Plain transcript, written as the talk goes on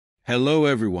Hello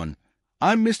everyone,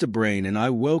 I'm Mr. Brain and I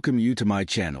welcome you to my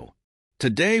channel.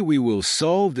 Today we will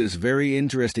solve this very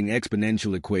interesting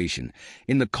exponential equation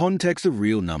in the context of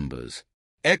real numbers.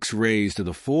 X raised to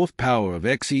the fourth power of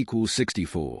x equals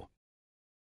 64.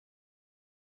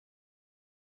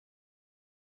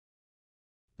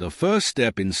 The first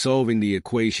step in solving the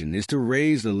equation is to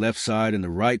raise the left side and the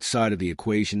right side of the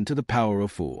equation to the power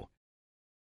of 4.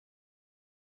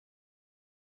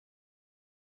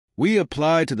 We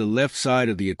apply to the left side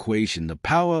of the equation the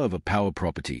power of a power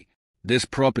property. This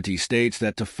property states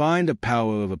that to find a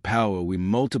power of a power, we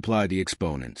multiply the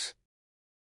exponents.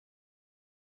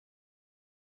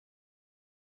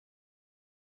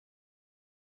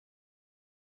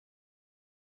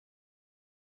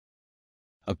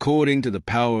 According to the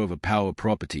power of a power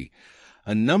property,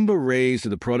 a number raised to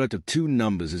the product of two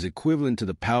numbers is equivalent to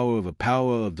the power of a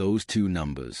power of those two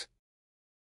numbers.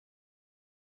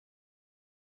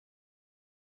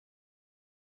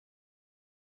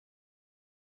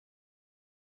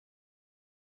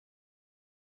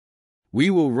 We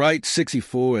will write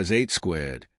 64 as 8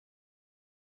 squared.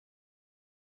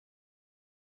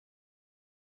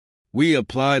 We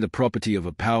apply the property of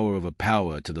a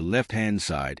power to the left-hand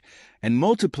side and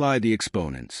multiply the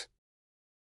exponents.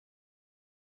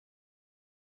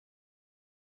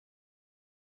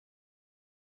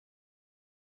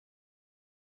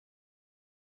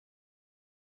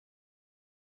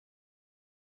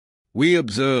 We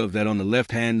observe that on the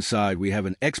left-hand side we have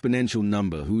an exponential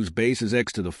number whose base is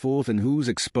x to the fourth and whose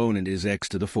exponent is x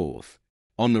to the fourth.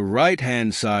 On the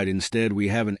right-hand side instead we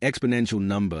have an exponential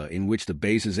number in which the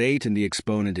base is 8 and the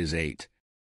exponent is 8.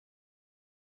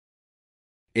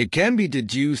 It can be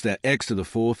deduced that x to the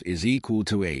fourth is equal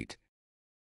to 8.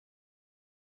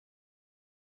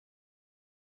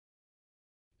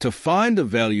 To find the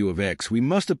value of x, we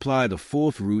must apply the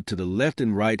fourth root to the left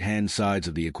and right-hand sides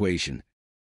of the equation.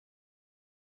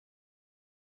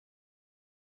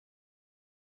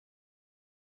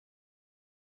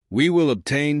 We will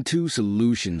obtain two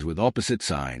solutions with opposite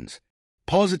signs,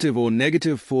 positive or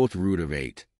negative fourth root of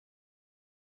 8.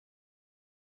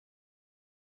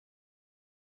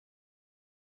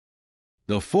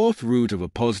 The fourth root of a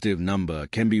positive number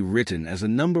can be written as a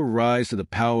number raised to the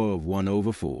power of 1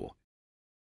 over 4.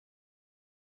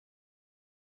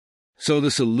 So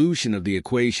the solution of the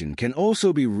equation can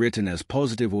also be written as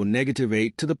positive or negative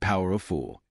 8 to the power of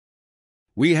 4.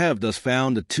 We have thus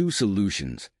found the two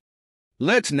solutions.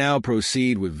 Let's now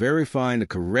proceed with verifying the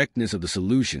correctness of the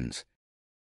solutions.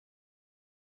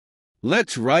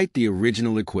 Let's write the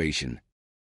original equation.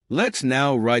 Let's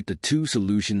now write the two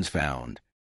solutions found.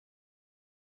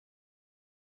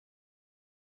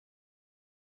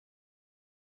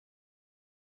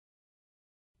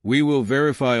 We will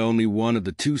verify only one of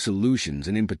the two solutions,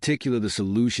 and in particular the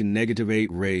solution negative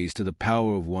 8 raised to the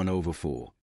power of 1 over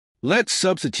 4. Let's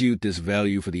substitute this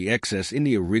value for the excess in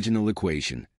the original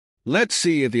equation. Let's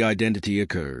see if the identity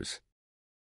occurs.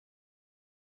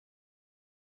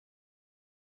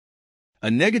 A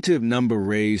negative number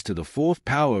raised to the fourth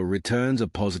power returns a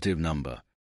positive number.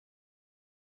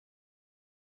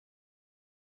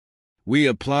 We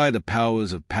apply the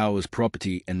powers of powers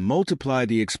property and multiply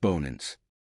the exponents.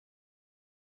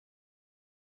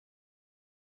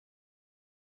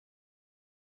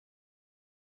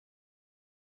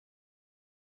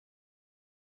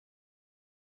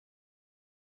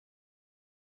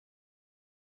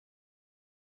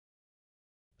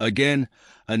 Again,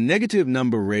 a negative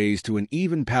number raised to an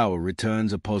even power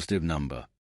returns a positive number.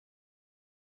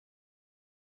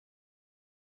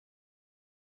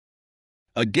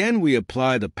 Again, we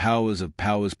apply the powers of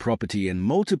powers property and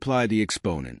multiply the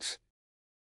exponents.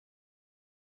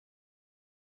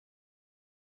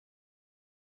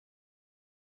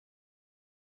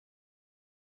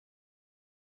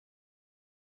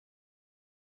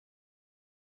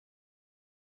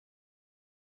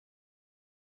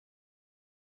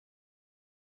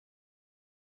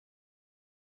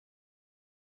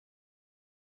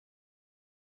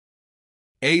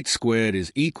 Eight squared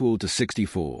is equal to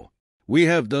 64. We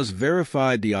have thus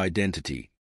verified the identity.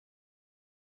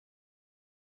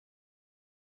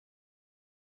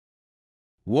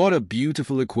 What a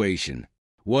beautiful equation.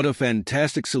 What a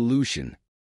fantastic solution.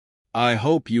 I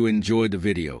hope you enjoyed the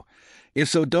video. If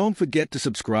so, don't forget to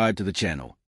subscribe to the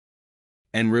channel.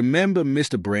 And remember,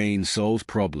 Mr. Brain solves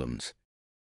problems.